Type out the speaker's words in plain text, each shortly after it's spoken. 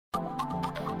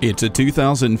It's a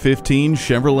 2015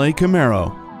 Chevrolet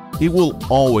Camaro. It will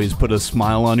always put a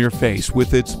smile on your face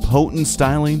with its potent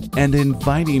styling and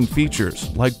inviting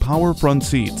features like power front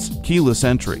seats, keyless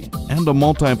entry, and a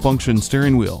multi-function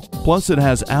steering wheel. Plus, it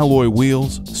has alloy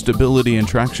wheels, stability and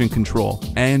traction control,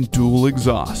 and dual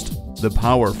exhaust. The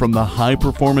power from the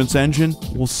high-performance engine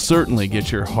will certainly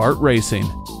get your heart racing.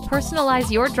 Personalize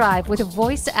your drive with a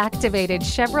voice-activated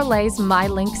Chevrolet's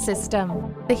MyLink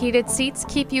system. The heated seats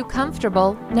keep you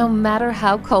comfortable no matter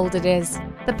how cold it is.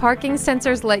 The parking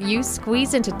sensors let you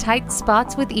squeeze into tight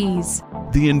spots with ease.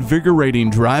 The invigorating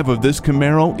drive of this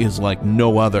Camaro is like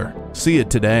no other. See it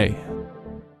today.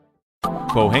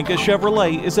 Pohanka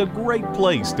Chevrolet is a great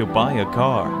place to buy a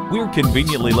car. We're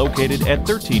conveniently located at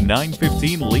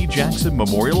 13915 Lee Jackson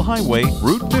Memorial Highway,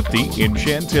 Route 50 in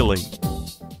Chantilly.